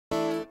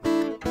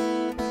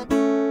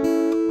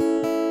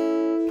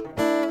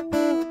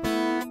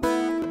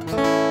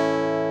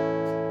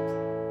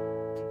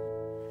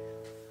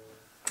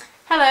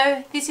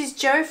this is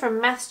Jo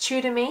from Maths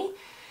Tutor Me.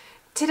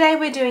 Today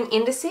we're doing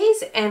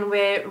indices and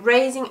we're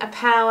raising a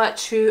power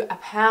to a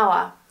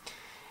power.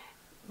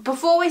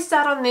 Before we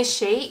start on this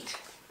sheet,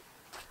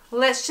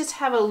 let's just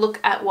have a look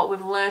at what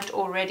we've learnt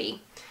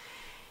already.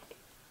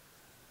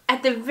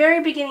 At the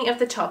very beginning of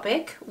the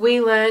topic, we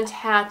learned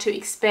how to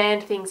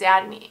expand things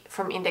out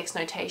from index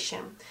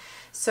notation.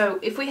 So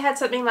if we had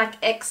something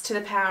like x to the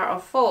power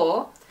of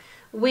 4,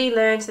 we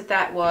learned that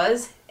that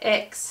was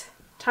x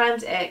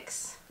times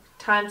x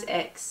times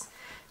x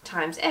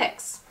times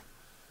x.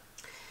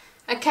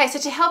 Okay, so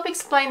to help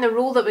explain the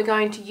rule that we're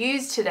going to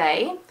use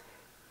today,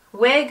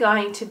 we're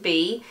going to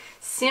be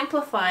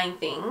simplifying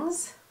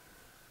things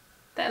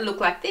that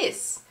look like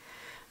this.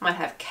 Might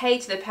have k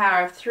to the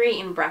power of 3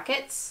 in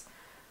brackets,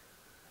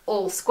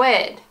 all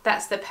squared.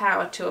 That's the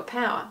power to a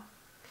power.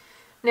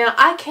 Now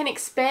I can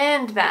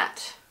expand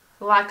that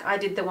like I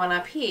did the one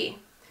up here.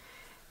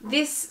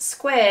 This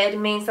squared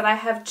means that I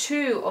have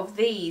two of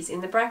these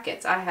in the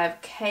brackets. I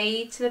have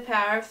k to the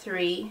power of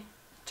 3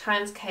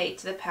 times k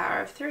to the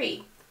power of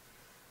 3.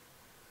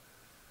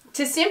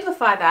 To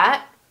simplify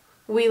that,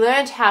 we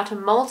learned how to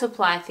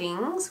multiply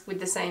things with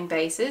the same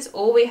bases.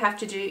 All we have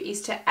to do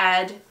is to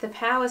add the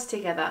powers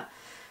together.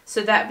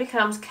 So that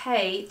becomes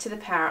k to the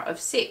power of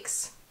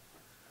 6.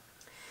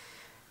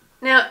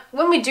 Now,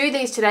 when we do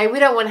these today, we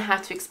don't want to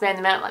have to expand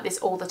them out like this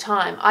all the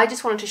time. I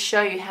just wanted to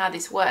show you how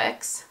this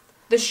works.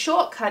 The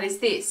shortcut is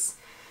this.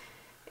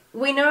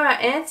 We know our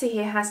answer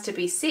here has to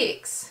be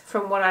 6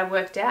 from what I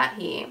worked out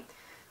here.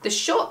 The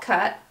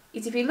shortcut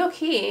is, if you look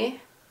here,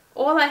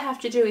 all I have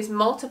to do is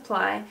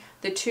multiply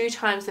the 2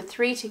 times the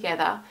 3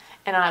 together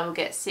and I will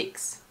get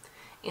 6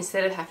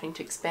 instead of having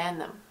to expand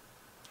them.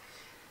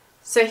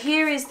 So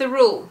here is the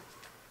rule.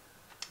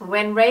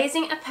 When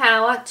raising a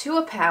power to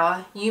a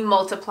power, you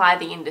multiply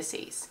the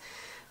indices.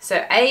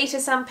 So a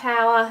to some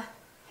power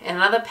and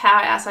another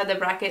power outside the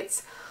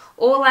brackets.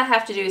 All I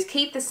have to do is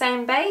keep the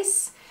same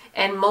base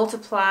and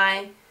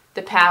multiply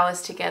the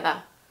powers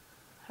together.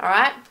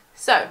 Alright?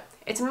 So,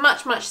 it's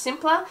much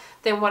simpler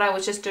than what I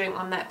was just doing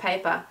on that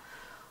paper.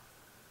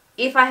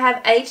 If I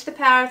have a to the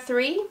power of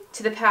 3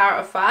 to the power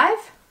of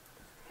 5,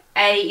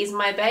 a is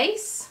my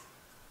base.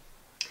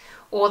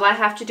 All I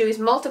have to do is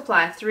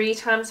multiply. 3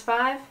 times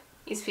 5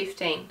 is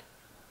 15.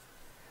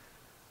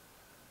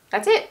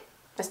 That's it.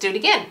 Let's do it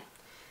again.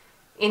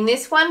 In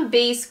this one,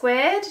 b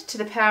squared to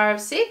the power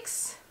of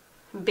 6.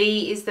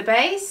 b is the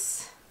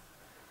base.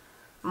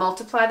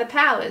 Multiply the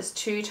powers.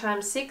 2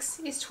 times 6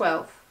 is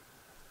 12.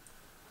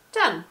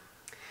 Done.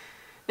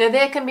 Now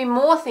there can be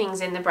more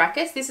things in the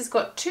brackets. This has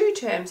got 2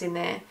 terms in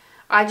there.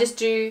 I just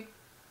do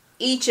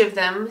each of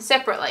them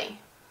separately.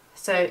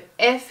 So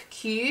f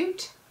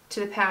cubed to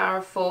the power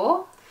of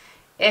 4.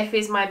 F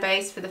is my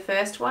base for the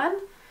first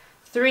one.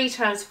 3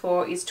 times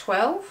 4 is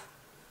 12.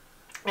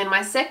 And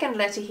my second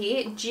letter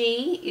here,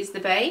 g, is the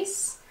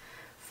base.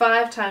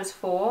 5 times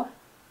 4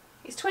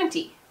 is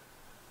 20.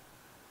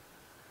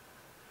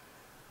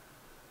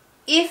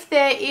 If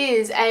there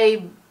is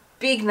a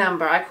big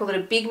number, I call it a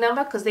big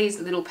number because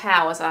these little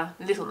powers are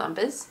little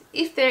numbers.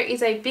 If there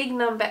is a big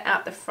number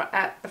at the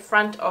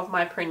front of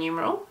my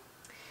pronumeral,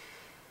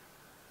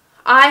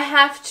 I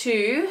have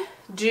to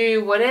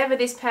do whatever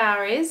this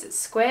power is, it's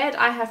squared,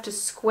 I have to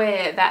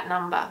square that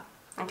number.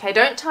 Okay,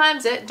 don't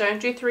times it, don't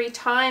do 3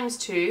 times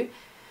 2,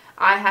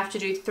 I have to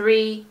do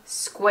 3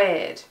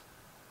 squared.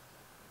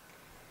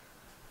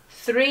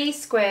 3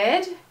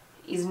 squared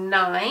is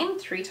 9,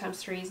 3 times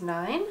 3 is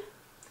 9.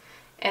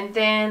 And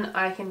then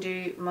I can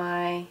do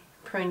my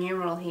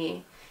pronumeral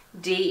here.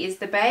 D is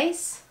the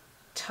base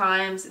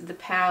times the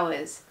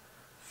powers.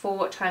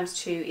 4 times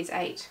 2 is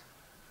 8.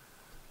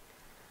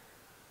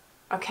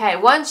 Okay,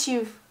 once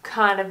you've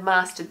kind of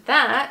mastered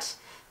that,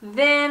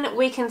 then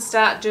we can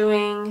start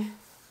doing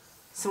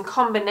some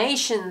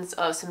combinations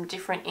of some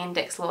different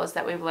index laws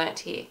that we've learnt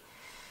here.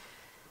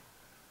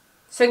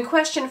 So in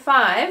question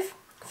 5,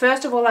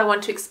 first of all I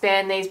want to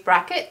expand these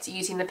brackets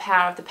using the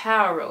power of the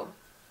power rule.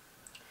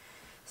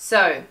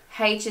 So,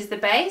 h is the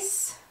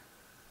base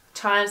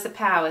times the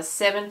powers.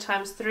 7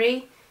 times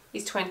 3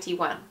 is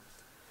 21.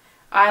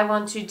 I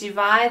want to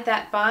divide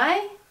that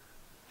by,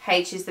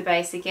 h is the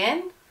base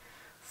again.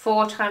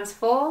 4 times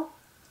 4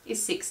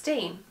 is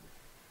 16.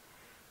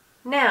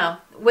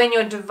 Now, when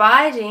you're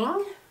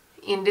dividing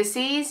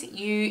indices,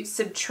 you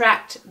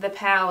subtract the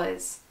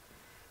powers.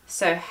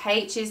 So,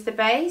 h is the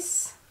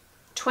base.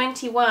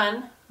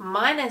 21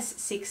 minus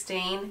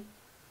 16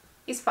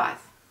 is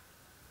 5.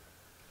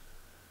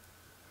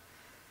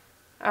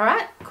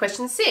 Alright,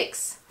 question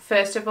 6.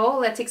 First of all,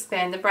 let's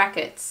expand the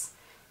brackets.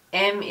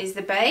 M is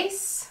the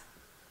base.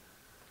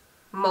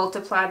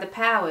 Multiply the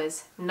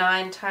powers.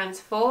 9 times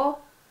 4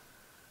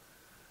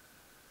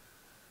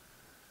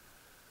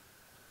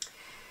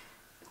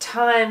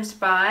 times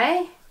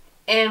by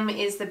m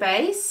is the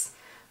base.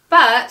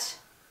 But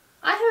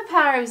I have a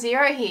power of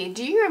 0 here.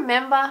 Do you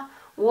remember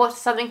what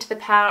something to the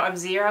power of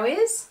 0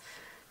 is?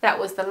 That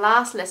was the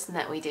last lesson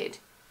that we did.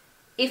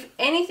 If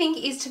anything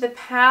is to the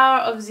power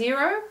of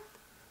 0,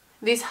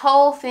 this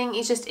whole thing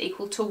is just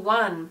equal to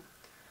 1.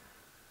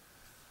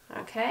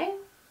 Okay,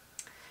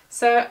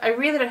 so I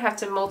really don't have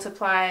to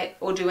multiply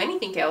or do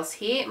anything else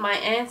here. My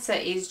answer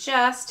is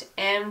just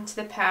m to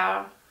the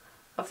power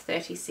of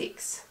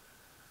 36.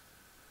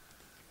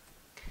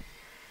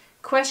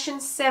 Question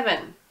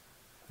 7.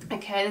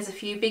 Okay, there's a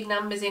few big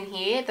numbers in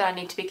here that I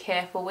need to be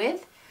careful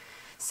with.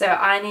 So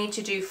I need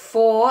to do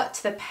 4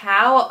 to the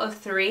power of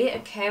 3.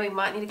 Okay, we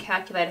might need a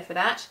calculator for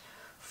that.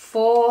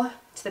 4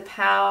 to the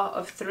power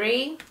of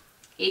 3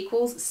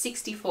 equals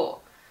 64.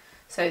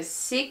 So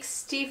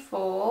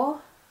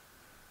 64,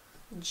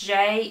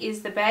 j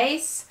is the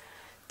base,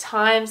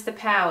 times the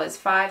powers.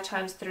 5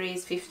 times 3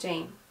 is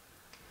 15.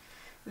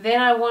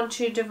 Then I want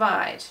to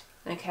divide.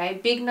 Okay,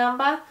 big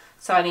number,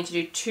 so I need to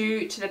do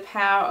 2 to the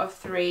power of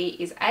 3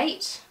 is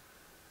 8.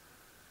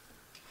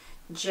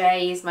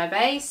 J is my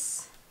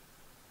base.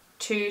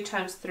 2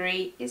 times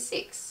 3 is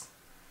 6.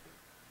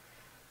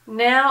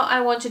 Now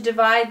I want to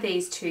divide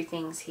these two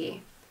things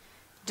here.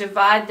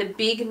 Divide the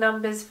big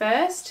numbers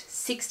first.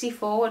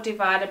 64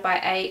 divided by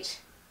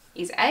 8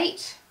 is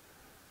 8.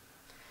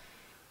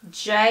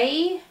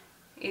 J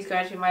is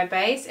going to be my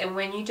base, and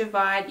when you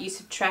divide, you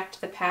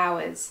subtract the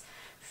powers.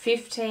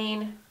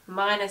 15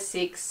 minus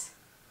 6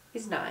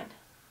 is 9.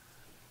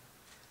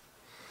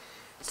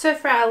 So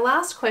for our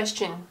last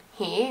question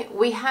here,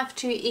 we have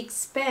to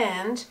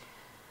expand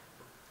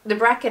the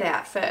bracket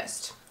out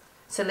first.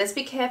 So let's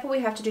be careful,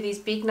 we have to do these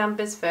big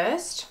numbers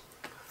first.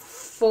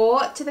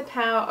 4 to the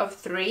power of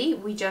 3,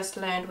 we just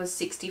learned was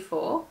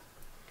 64.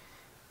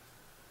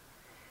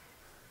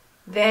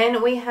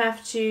 Then we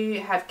have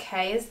to have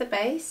k as the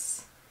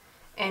base,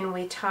 and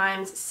we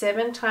times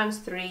 7 times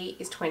 3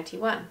 is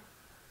 21.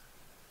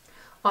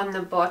 On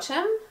the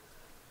bottom,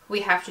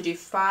 we have to do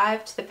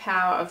 5 to the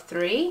power of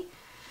 3.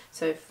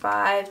 So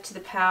 5 to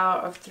the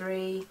power of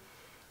 3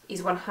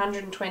 is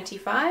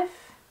 125.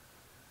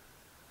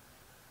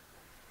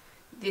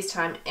 This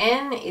time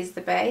n is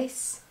the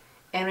base,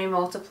 and we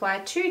multiply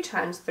 2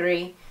 times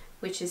 3,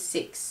 which is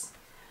 6.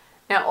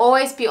 Now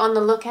always be on the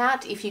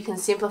lookout if you can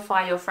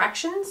simplify your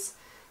fractions.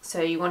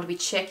 So you want to be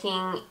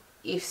checking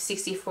if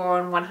 64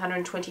 and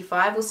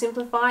 125 will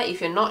simplify.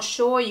 If you're not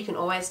sure, you can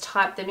always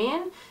type them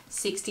in.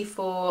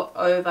 64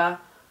 over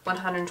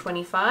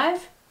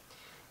 125.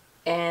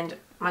 And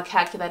my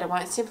calculator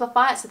won't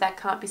simplify it, so that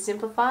can't be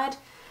simplified.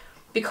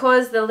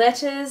 Because the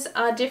letters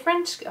are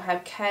different, I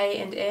have K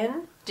and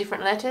N,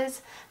 different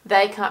letters,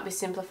 they can't be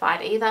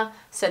simplified either,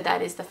 so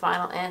that is the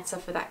final answer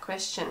for that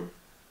question.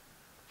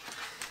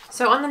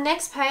 So on the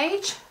next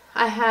page,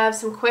 I have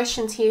some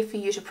questions here for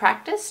you to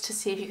practice to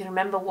see if you can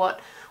remember what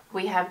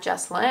we have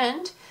just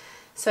learned.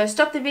 So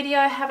stop the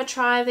video, have a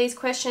try of these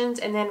questions,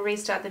 and then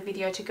restart the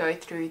video to go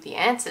through the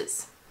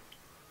answers.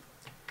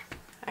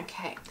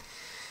 Okay,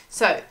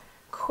 so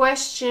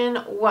question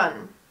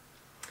 1.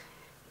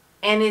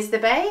 N is the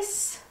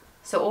base,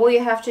 so all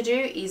you have to do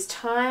is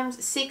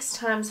times 6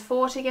 times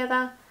 4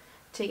 together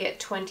to get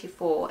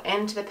 24,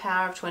 n to the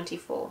power of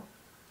 24.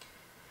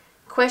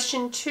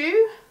 Question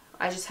 2,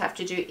 I just have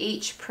to do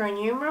each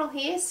pronumeral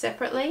here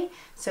separately.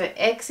 So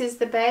x is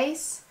the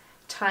base,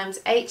 times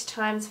 8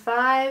 times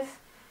 5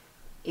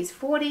 is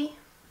 40.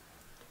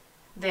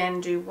 Then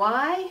do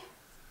y,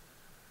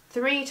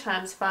 3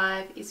 times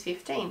 5 is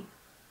 15.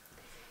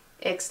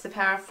 X to the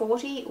power of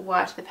 40,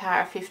 y to the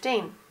power of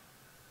 15.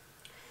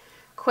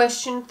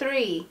 Question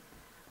 3,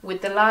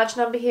 with the large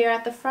number here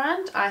at the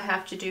front, I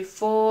have to do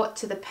 4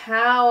 to the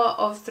power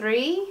of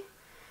 3,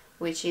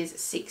 which is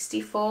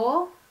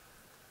 64.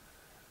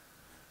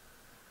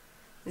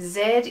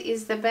 Z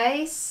is the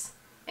base,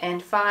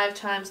 and 5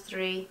 times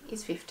 3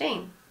 is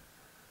 15.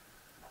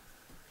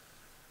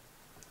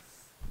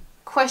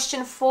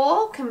 Question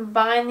 4,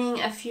 combining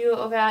a few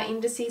of our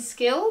indices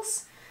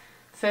skills.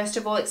 First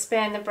of all,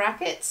 expand the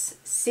brackets.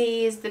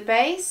 C is the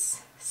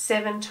base,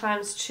 7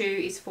 times 2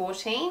 is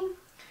 14.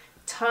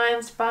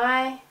 Times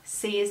by,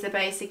 C is the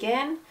base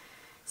again,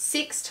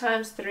 6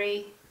 times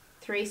 3,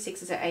 3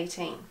 6s are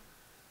 18.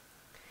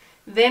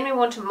 Then we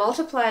want to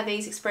multiply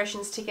these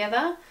expressions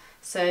together.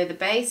 So the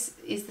base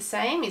is the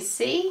same, is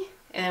C,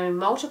 and then we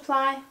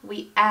multiply,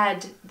 we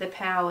add the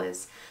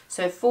powers.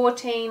 So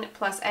 14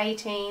 plus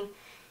 18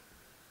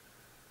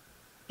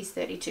 is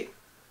 32.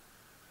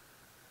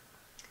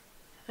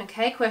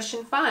 Okay,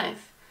 question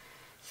 5.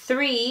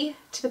 3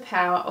 to the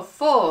power of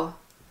 4.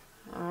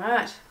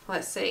 Alright,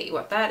 let's see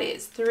what that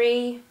is.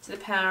 3 to the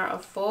power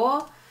of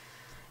 4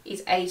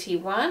 is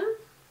 81.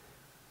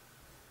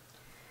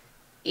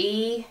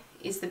 E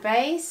is the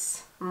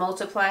base.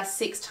 Multiply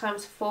 6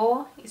 times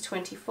 4 is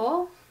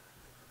 24.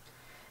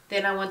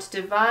 Then I want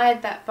to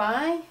divide that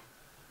by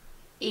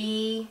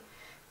e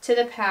to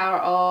the power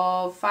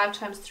of 5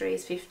 times 3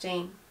 is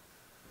 15.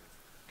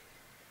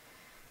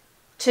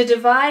 To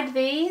divide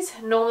these,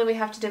 normally we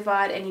have to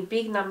divide any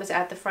big numbers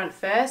at the front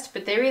first,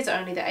 but there is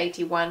only the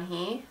 81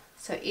 here,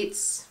 so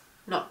it's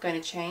not going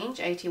to change.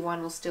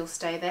 81 will still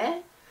stay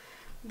there.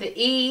 The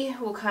e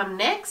will come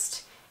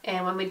next,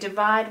 and when we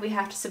divide, we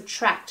have to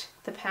subtract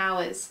the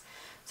powers.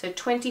 So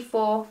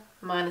 24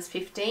 minus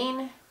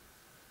 15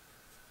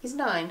 is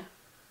 9.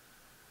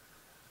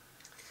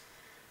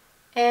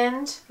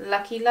 And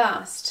lucky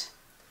last.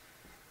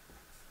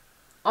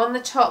 On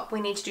the top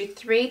we need to do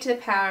 3 to the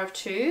power of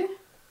 2,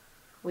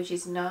 which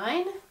is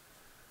 9.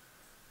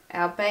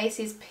 Our base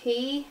is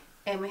P,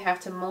 and we have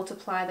to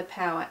multiply the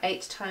power.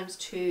 8 times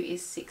 2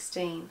 is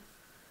 16.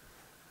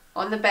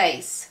 On the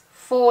base,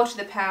 4 to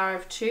the power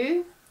of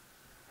 2.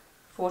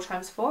 4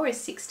 times 4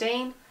 is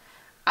 16.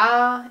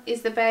 R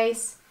is the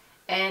base,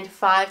 and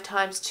 5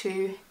 times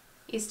 2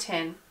 is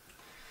 10.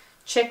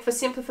 Check for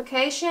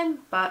simplification,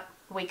 but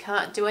we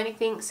can't do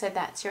anything, so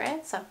that's your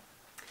answer.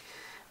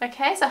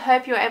 Okay, so I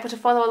hope you were able to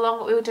follow along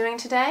what we were doing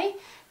today.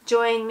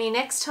 Join me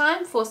next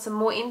time for some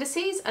more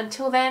indices.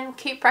 Until then,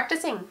 keep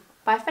practicing.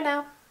 Bye for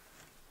now.